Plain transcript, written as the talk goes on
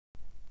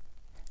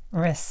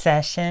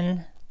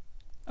Recession?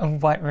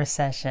 What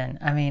recession?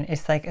 I mean,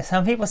 it's like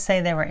some people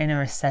say that we're in a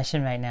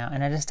recession right now,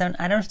 and I just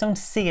don't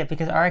see it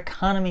because our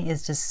economy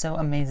is just so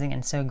amazing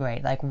and so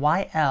great. Like,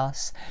 why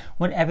else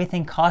would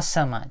everything cost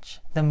so much?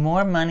 The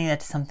more money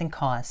that something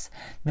costs,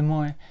 the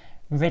more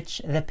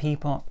rich the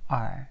people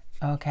are.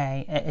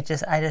 Okay, I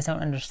just don't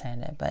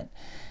understand it. But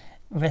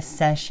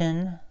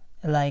recession,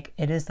 like,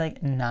 it is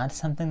like not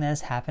something that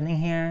is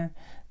happening here.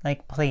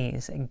 Like,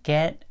 please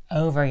get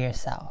over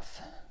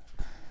yourself.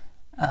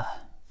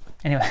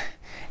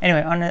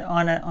 Anyway,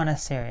 on a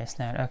serious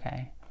note,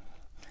 okay.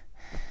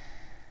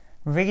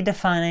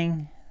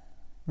 Redefining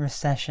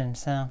recession.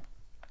 So,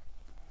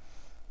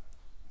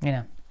 you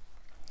know,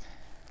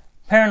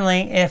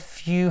 apparently,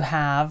 if you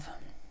have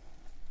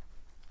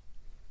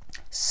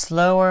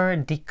slower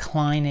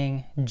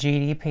declining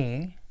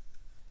GDP,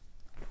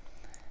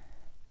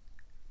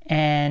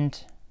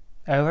 and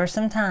over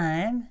some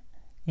time,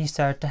 you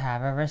start to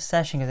have a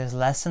recession because there's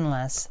less and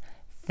less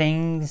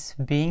things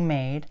being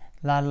made,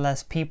 a lot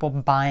less people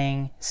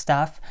buying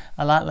stuff,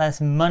 a lot less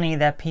money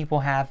that people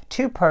have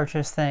to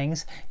purchase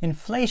things,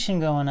 inflation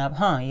going up.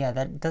 Yeah,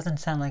 that doesn't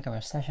sound like a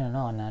recession at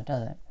all now,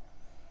 does it?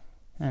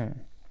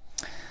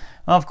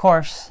 Well, of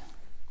course,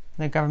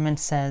 the government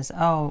says,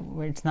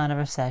 oh, it's not a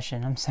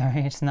recession. I'm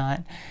sorry, it's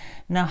not.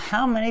 Now,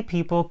 how many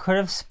people could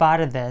have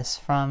spotted this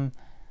from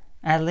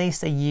at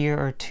least a year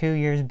or 2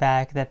 years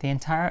back, that the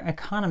entire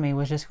economy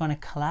was just going to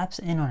collapse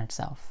in on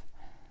itself?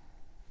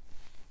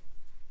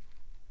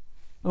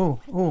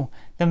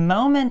 The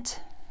moment,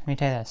 let me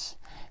tell you this,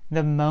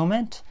 the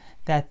moment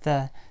that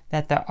the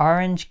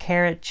orange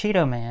carrot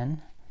Cheeto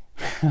man,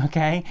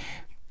 okay,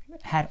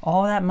 had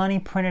all that money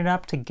printed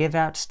up to give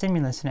out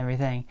stimulus and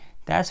everything,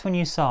 that's when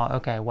you saw,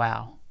 okay,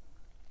 wow,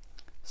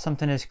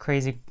 something is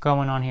crazy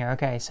going on here.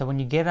 Okay, so when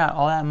you give out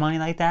all that money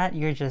like that,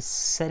 you're just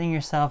setting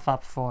yourself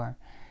up for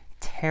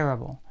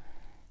terrible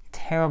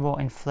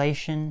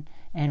inflation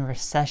and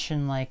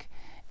recession, like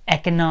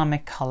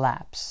economic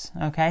collapse.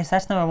 Okay, so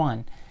that's number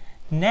one.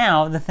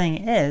 Now, the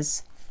thing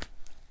is,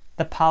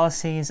 the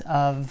policies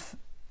of,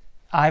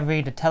 I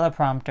read a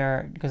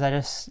teleprompter because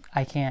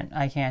I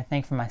can't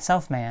think for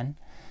myself, man.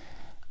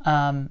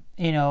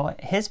 You know,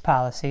 his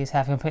policies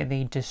have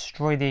completely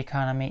destroyed the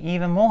economy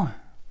even more.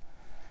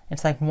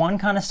 It's like one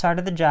kind of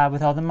started the job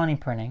with all the money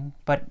printing,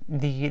 but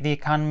the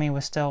economy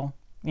was still,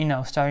 you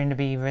know, starting to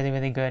be really,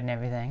 really good and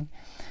everything.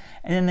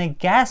 And then they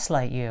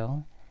gaslight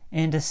you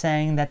into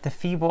saying that the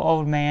feeble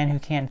old man who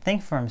can't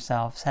think for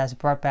himself has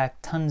brought back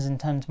tons and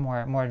tons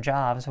more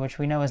jobs, which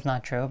we know is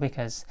not true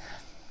because,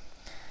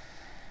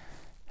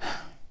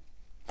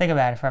 think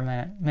about it for a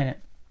minute.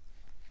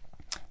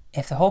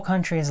 If the whole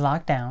country is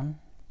locked down,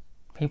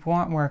 people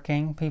aren't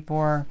working, people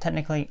are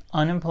technically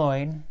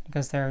unemployed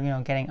because they're, you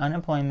know, getting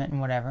unemployment and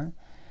whatever,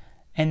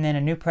 and then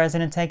a new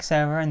president takes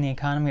over and the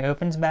economy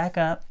opens back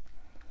up,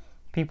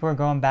 people are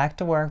going back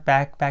to work,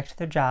 back to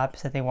their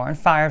jobs that they weren't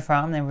fired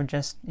from. They were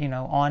just, you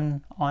know,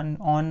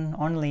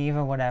 on leave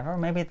or whatever.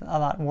 Maybe a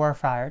lot were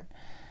fired.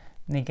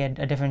 And they get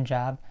a different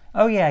job.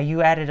 Oh yeah,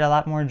 you added a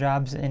lot more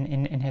jobs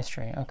in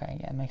history. Okay,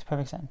 yeah, it makes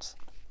perfect sense.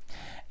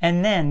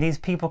 And then these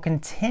people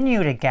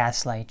continue to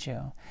gaslight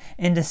you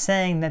into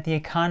saying that the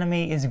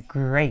economy is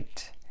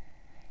great,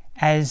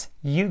 as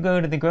you go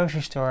to the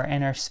grocery store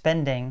and are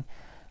spending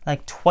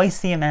like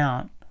twice the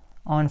amount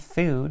on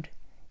food.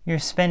 You're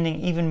spending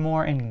even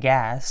more in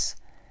gas,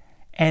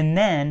 and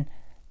then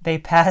they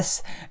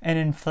pass an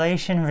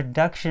inflation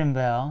reduction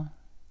bill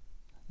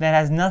that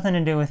has nothing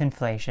to do with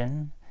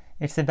inflation.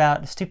 It's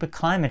about stupid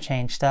climate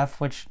change stuff,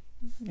 which,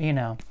 you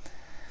know,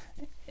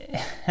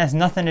 has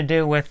nothing to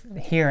do with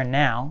here and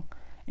now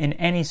in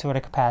any sort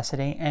of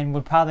capacity, and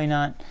would probably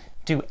not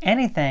do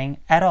anything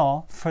at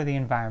all for the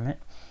environment.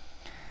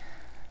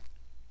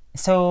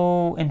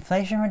 So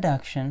inflation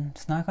reduction,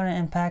 it's not going to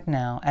impact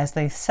now, as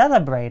they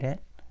celebrate it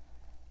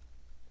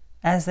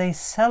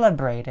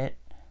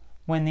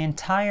when the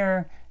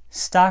entire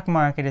stock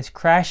market is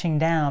crashing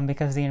down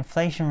because the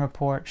inflation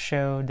report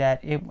showed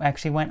that it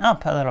actually went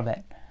up a little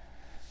bit.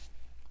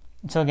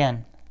 So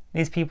again,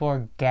 these people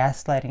are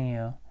gaslighting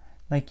you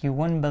like you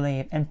wouldn't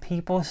believe, and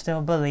people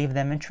still believe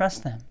them and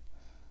trust them.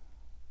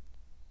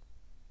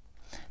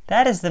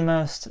 That is the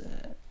most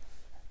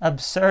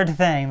absurd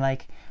thing.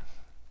 Like,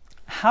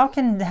 how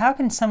can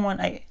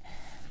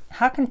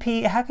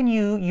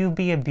you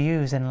be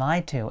abused and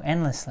lied to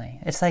endlessly?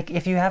 It's like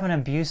if you have an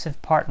abusive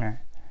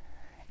partner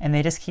and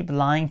they just keep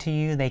lying to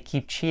you, they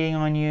keep cheating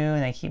on you,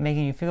 and they keep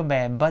making you feel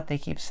bad, but they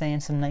keep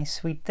saying some nice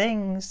sweet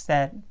things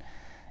that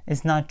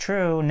is not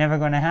true, never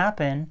going to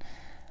happen,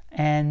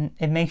 and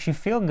it makes you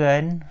feel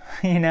good,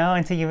 you know,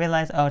 until you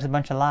realize, oh, it's a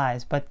bunch of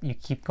lies. But you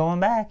keep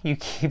going back.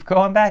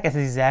 It's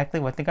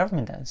exactly what the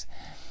government does.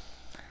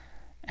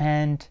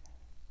 And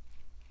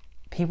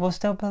people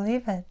still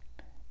believe it.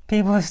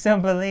 People still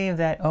believe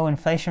that, oh,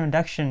 inflation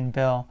reduction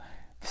bill,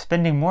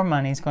 spending more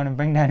money is going to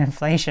bring down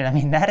inflation. I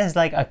mean, that is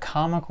like a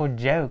comical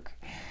joke.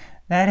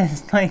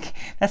 That's like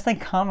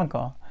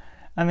comical.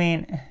 I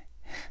mean,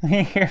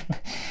 I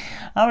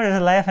was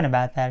just laughing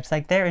about that. It's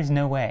like, there is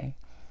no way.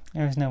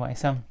 There is no way.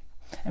 So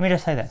let me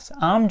just say this.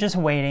 I'm just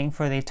waiting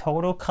for the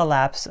total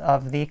collapse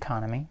of the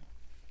economy,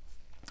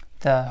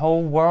 the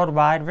whole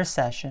worldwide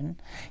recession,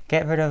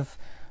 get rid of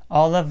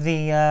all of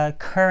the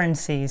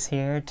currencies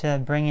here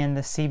to bring in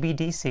the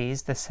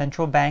CBDCs, the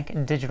central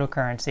bank digital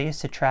currencies,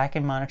 to track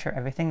and monitor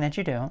everything that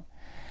you do.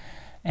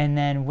 And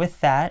then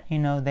with that, you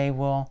know, they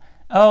will,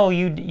 oh,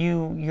 you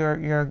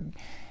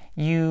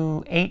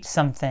ate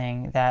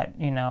something that,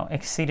 you know,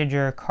 exceeded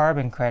your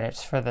carbon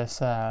credits for this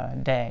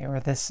day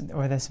or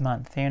this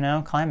month, you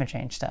know, climate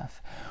change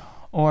stuff.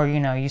 Or, you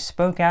know, you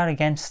spoke out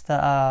against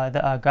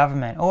the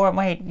government. Or,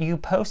 wait, you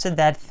posted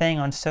that thing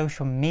on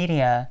social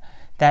media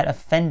that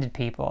offended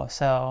people.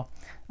 So,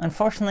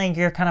 unfortunately,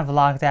 you're kind of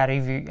locked out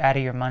of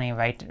your money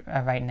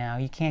right now.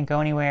 You can't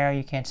go anywhere.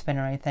 You can't spend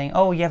or anything.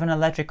 Oh, you have an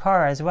electric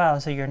car as well,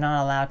 so you're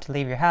not allowed to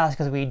leave your house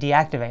because we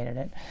deactivated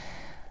it.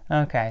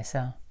 Okay,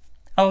 so,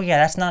 oh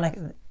yeah,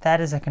 that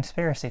is a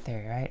conspiracy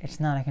theory, right? It's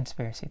not a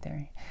conspiracy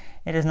theory.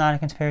 It is not a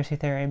conspiracy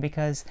theory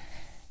because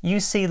you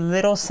see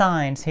little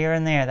signs here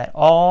and there that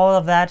all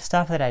of that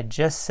stuff that I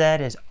just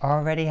said is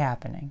already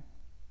happening.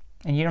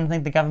 And you don't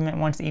think the government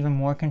wants even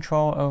more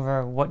control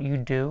over what you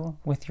do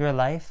with your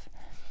life?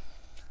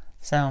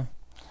 So,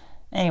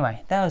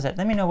 anyway, that was it.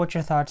 Let me know what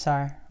your thoughts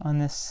are on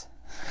this,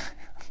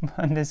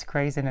 on this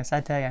craziness.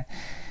 I tell you,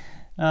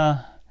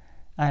 I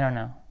don't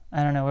know.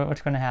 I don't know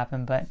what's going to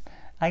happen, but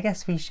I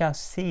guess we shall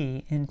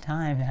see in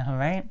time now,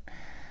 right?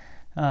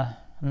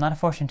 I'm not a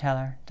fortune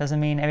teller.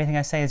 Doesn't mean everything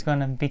I say is going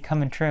to be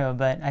coming true,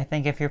 but I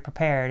think if you're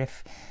prepared,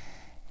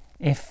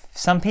 if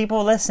some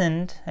people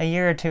listened a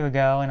year or two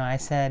ago and I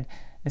said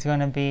it's going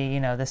to be, you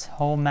know, this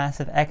whole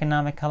massive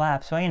economic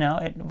collapse, well, you know,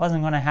 it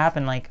wasn't going to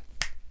happen like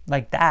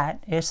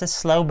that. It's a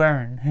slow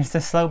burn. It's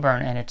a slow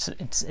burn, and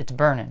it's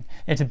burning.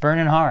 It's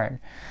burning hard,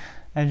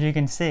 as you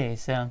can see.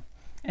 So,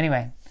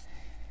 anyway,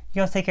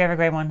 you all take care of a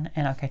great one,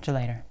 and I'll catch you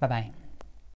later. Bye-bye.